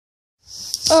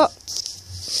Oh,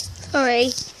 sorry.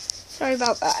 Sorry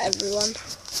about that, everyone.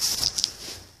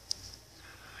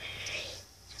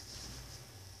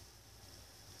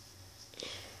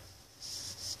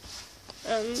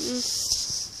 I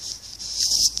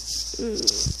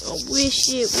wish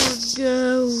it would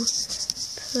go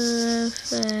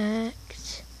perfect.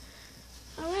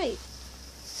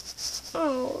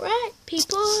 Alright,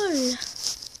 people.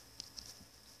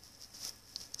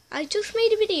 I just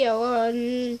made a video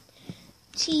on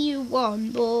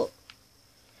TU1, but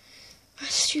my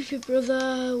stupid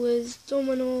brother was dumb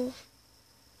enough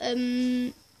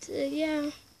to,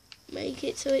 make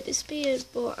it so it disappeared.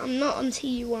 But I'm not on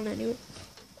TU1 anymore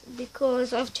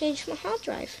because I've changed my hard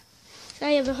drive. So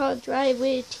I have a hard drive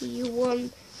with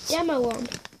TU1 demo on.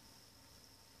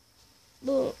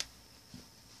 But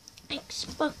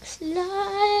Xbox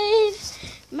Live,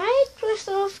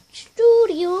 Microsoft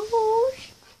Studios.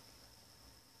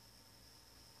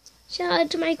 Shout out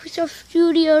to Microsoft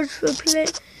Studios for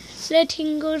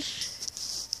letting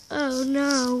us. Oh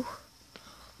no,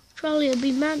 Charlie will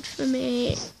be mad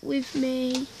with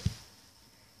me.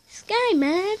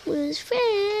 Skyman was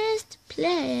first to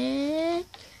play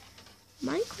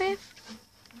Minecraft.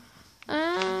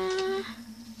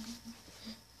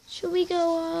 Shall we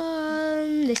go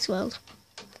on this world?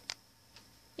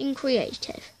 In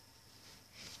creative.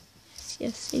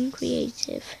 Yes, in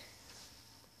creative.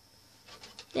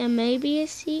 There may be a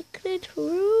secret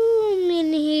room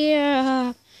in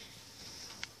here.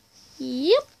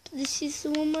 Yep, this is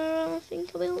the one where I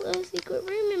think I built a secret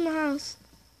room in my house.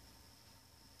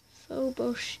 Faux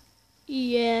bush.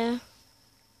 Yeah.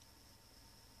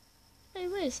 Hey,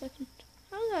 wait a second.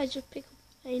 How did I just pick up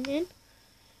a painting?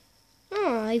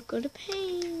 Oh, I've got a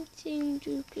painting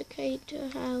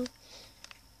duplicator house.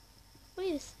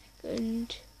 Wait a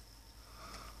second.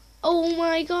 Oh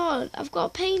my god, I've got a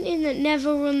painting that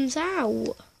never runs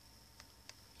out.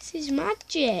 This is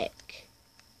magic.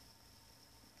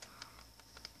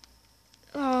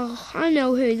 Oh, I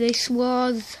know who this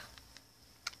was.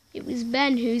 It was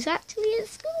Ben, who's actually at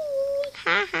school.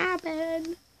 Haha,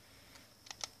 Ben.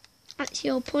 That's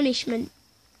your punishment.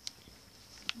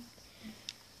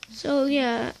 So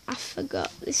yeah, I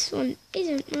forgot this one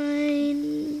isn't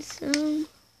mine, so...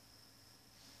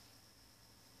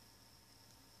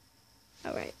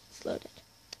 Alright, it's loaded.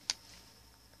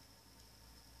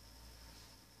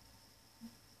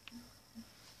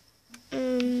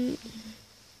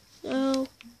 So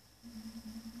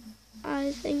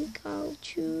I think I'll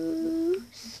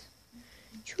choose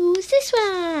this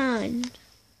one.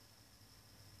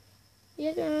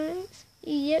 Yeah guys,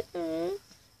 yeah guys.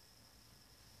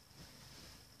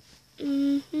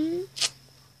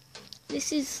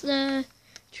 This is the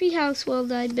treehouse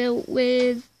world I built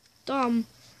with Dom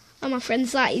and my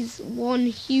friends. That is one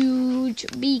huge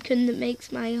beacon that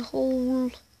makes my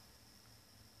whole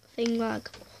thing like,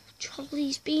 oh,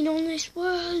 Charlie's been on this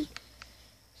world.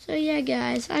 So yeah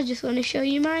guys, I just want to show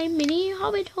you my mini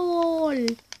hobbit hole.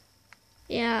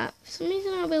 Yeah, for some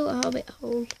reason I built a hobbit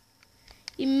hole.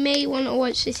 You may want to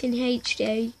watch this in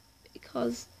HD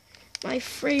because my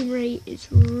frame rate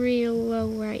is real low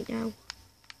right now.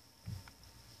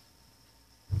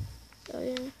 So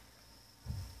yeah.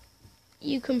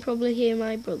 You can probably hear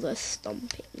my brother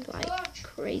stomping like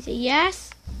crazy.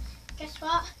 Yes? Guess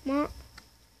what? What?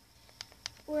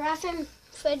 We're having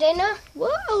for dinner.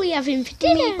 What are we having for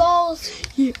dinner? Meatballs.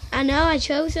 Yeah, I know, I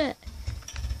chose it.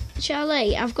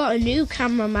 Charlie, I've got a new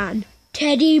cameraman.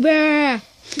 Teddy Bear.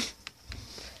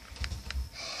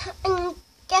 And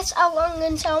guess how long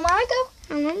until Margot?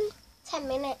 How long? 10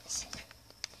 minutes.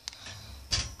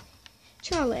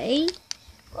 Charlie,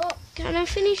 What? can I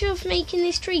finish off making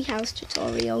this treehouse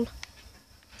tutorial?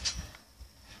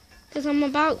 Because I'm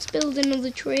about to build another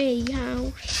tree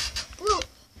house. Well,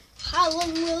 how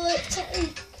long will it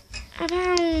take?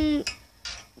 About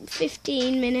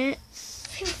 15 minutes.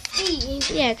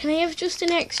 15. Yeah, can I have just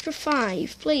an extra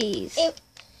 5, please?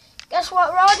 Guess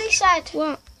what Roddy said?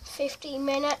 What? 15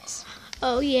 minutes.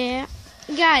 Oh yeah.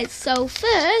 Guys, so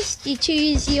first you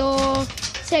choose your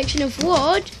section of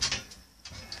wood.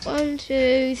 1,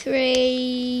 2,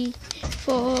 3,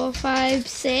 4, 5,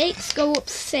 6. Go up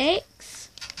 6.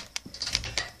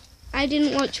 I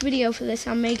didn't watch a video for this.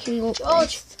 I'm making up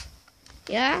this.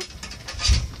 Yeah.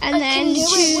 And then can do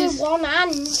choose. it with one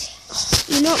hand.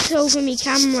 You knocked over my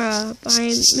camera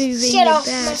by moving Get your off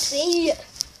bed. my seat.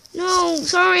 No,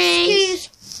 sorry.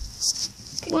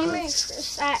 Excuse. Can What? you move for a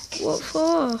sec? What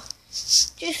for?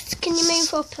 Just can you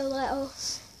move up a little?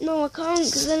 No, I can't,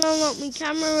 because then I'll knock my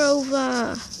camera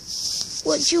over.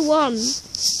 What do you want?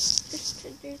 Just to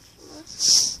do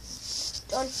some.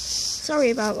 Done.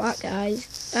 Sorry about that, guys.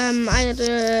 I had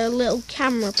a little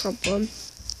camera problem.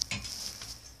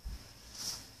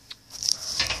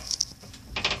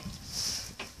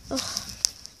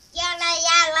 Yalla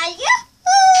yalla yoo.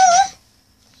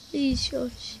 Please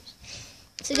shush.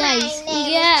 So guys, My you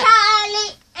name is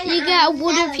Charlie, and get a I'm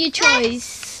wood of very your clever.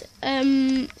 choice.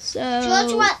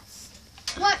 George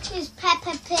watches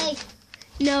Peppa Pig.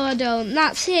 No, I don't.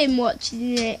 That's him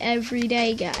watching it every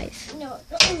day, guys. No.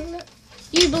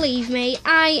 You believe me,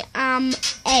 I am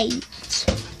 8.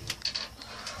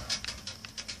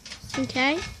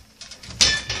 Okay?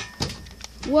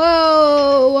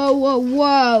 Whoa, whoa, whoa,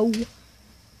 whoa.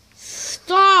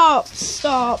 Stop,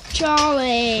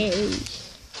 Charlie.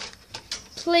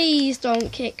 Please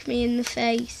don't kick me in the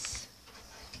face.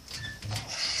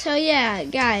 So yeah,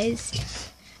 guys.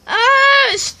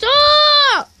 Oh,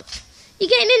 stop! You're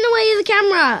getting in the way of the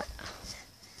camera.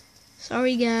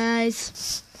 Sorry,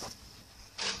 guys.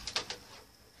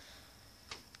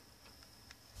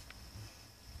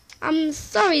 I'm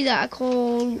sorry that I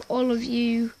call all of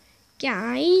you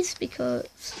guys because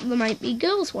there might be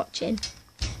girls watching.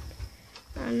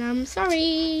 And I'm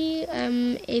sorry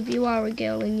if you are a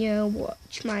girl and you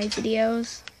watch my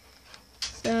videos.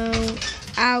 So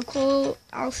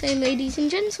I'll say ladies and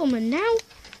gentlemen now.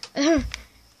 Ladies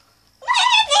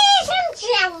and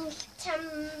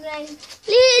gentlemen.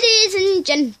 Ladies and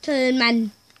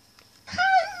gentlemen.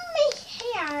 Come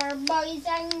here, boys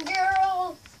and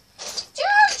girls.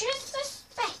 George is the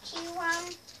specky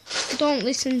one. Don't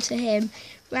listen to him,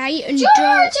 right? And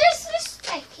George is the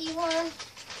specky one.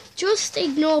 just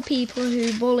ignore people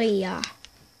who bully you.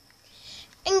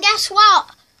 And guess what?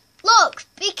 Look,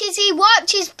 because he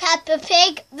watches Peppa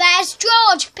Pig, there's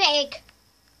George Pig.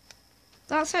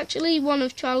 That's actually one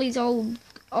of Charlie's old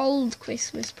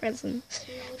Christmas presents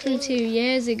from 2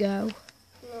 years ago.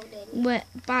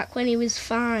 Back when he was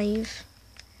 5.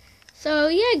 So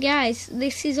yeah, guys,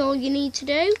 this is all you need to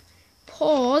do.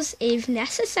 Pause if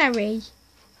necessary.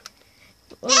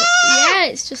 Well, yeah,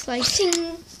 it's just like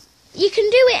you can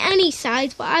do it any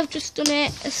size, but I've just done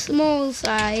it a small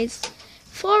size.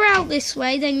 4 out this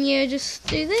way, then you just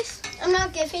do this. I'm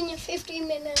not giving you 15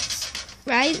 minutes.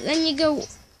 Right, then you go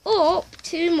up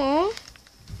 2 more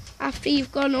after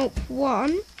you've gone up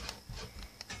 1.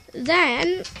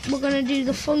 Then we're going to do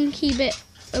the funky bit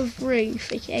of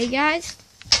roof, okay guys?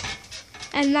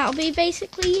 And that'll be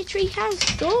basically your tree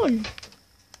house done.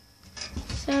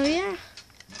 So yeah.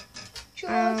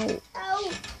 George,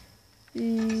 help.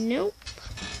 Nope.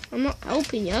 I'm not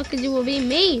helping you because you will be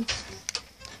mean.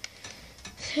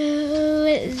 So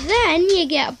then you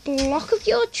get a block of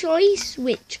your choice,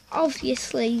 which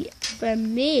obviously for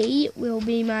me will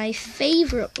be my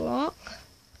favourite block.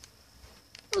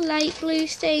 Light blue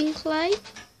stained clay.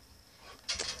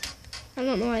 I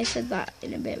don't know why I said that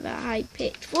in a bit of a high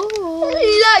pitched voice.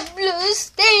 Light blue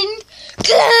stained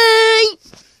clay.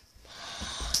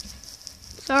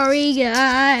 Sorry,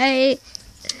 guys.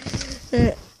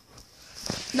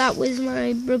 That was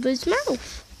my brother's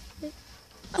mouth.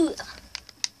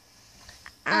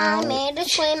 I made a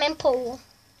swimming pool.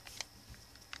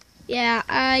 Yeah,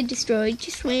 I destroyed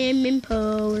your swimming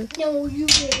pool. No, you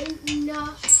didn't. No.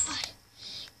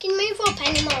 Can you move up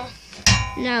anymore?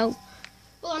 No.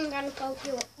 Well, I'm going to poke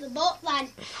you up the butt then.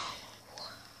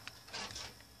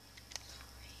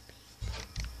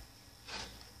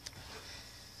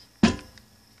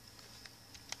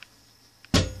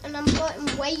 And I'm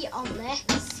putting weight on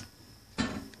this.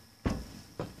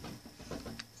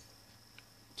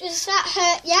 Does that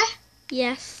hurt you?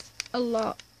 Yes, a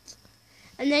lot.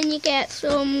 And then you get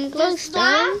some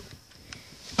glowstone.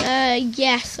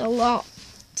 Yes, a lot.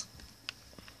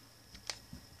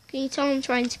 Can you tell I'm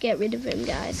trying to get rid of him,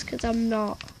 guys? Because I'm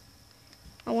not.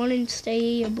 I want him to stay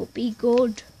here, but be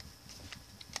good.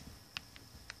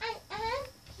 I am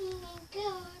being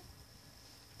good.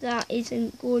 That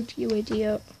isn't good, you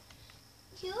idiot.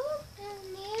 You're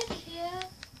an idiot.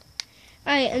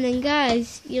 Right, and then,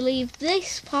 guys, you leave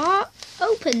this part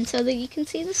open so that you can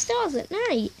see the stars at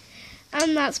night.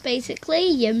 And that's basically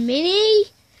your mini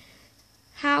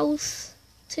house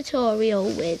tutorial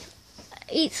with.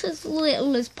 It's as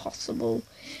little as possible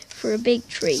for a big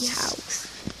tree house.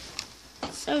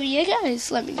 So yeah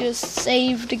guys, let me just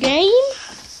save the game.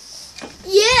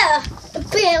 Yeah,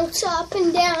 bounce up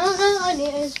and down on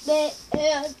his bed.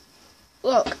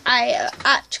 Look, I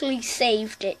actually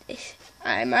saved it.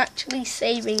 I'm actually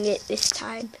saving it this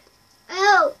time.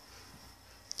 Oh.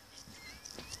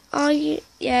 Are you?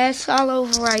 Yes, I'll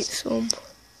overwrite some.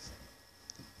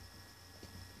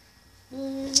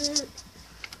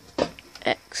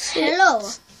 Exit. Hello.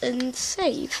 And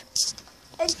save.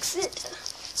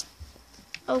 Exit.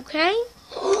 Okay.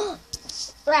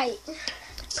 Right.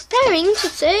 Preparing to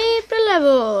save the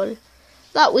level.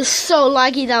 That was so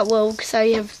laggy, that world, because I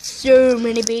have so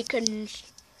many beacons.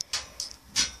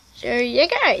 So yeah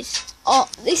guys,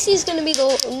 this is going to be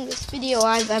the longest video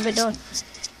I've ever done.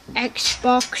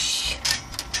 Xbox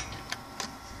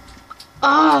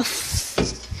off,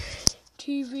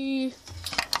 TV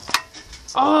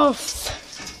off,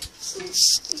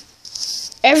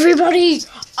 everybody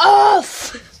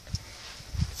off.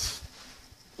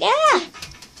 Yeah.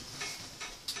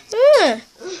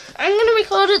 I'm going to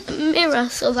record at the mirror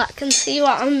so that I can see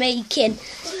what I'm making.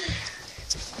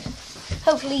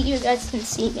 Hopefully you guys can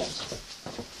see me.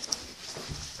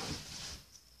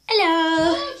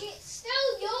 Hello. George, it's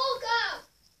still your go.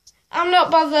 I'm not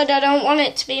bothered. I don't want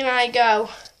it to be my go.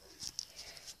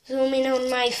 Zoom in on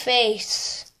my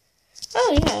face.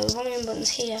 Oh yeah, the volume button's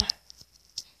here.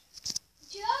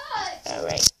 George.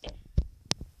 Alright.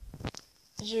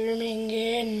 Zooming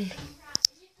in.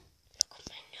 Look at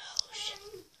my nose.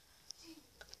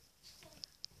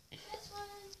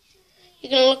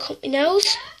 You're gonna look at my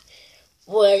nose?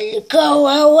 Well, go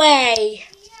away.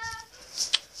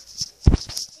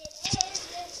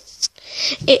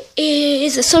 It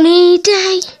is a sunny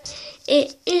day.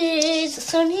 It is a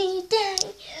sunny day.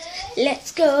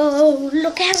 Let's go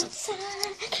look outside.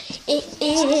 It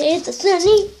is a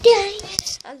sunny day.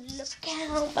 I look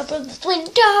out my brother's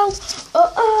window.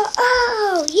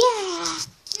 Oh, yeah.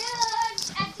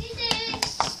 George, I did it.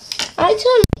 I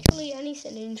turn literally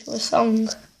anything into a song.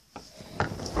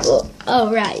 But,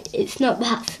 oh right, it's not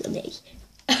that funny.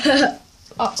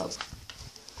 Uh-oh.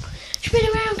 Spin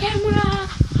around camera.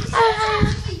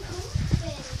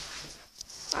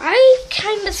 I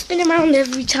kind of spin around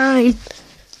every time.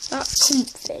 That's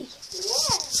comfy.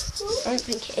 I don't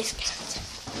think it is.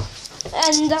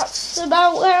 And that's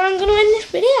about where I'm going to end this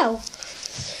video.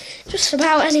 Just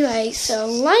about anyway. So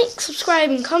like, subscribe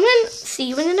and comment. See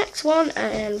you in the next one.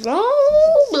 And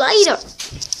vlog later.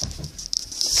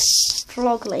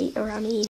 Vlog later, I mean.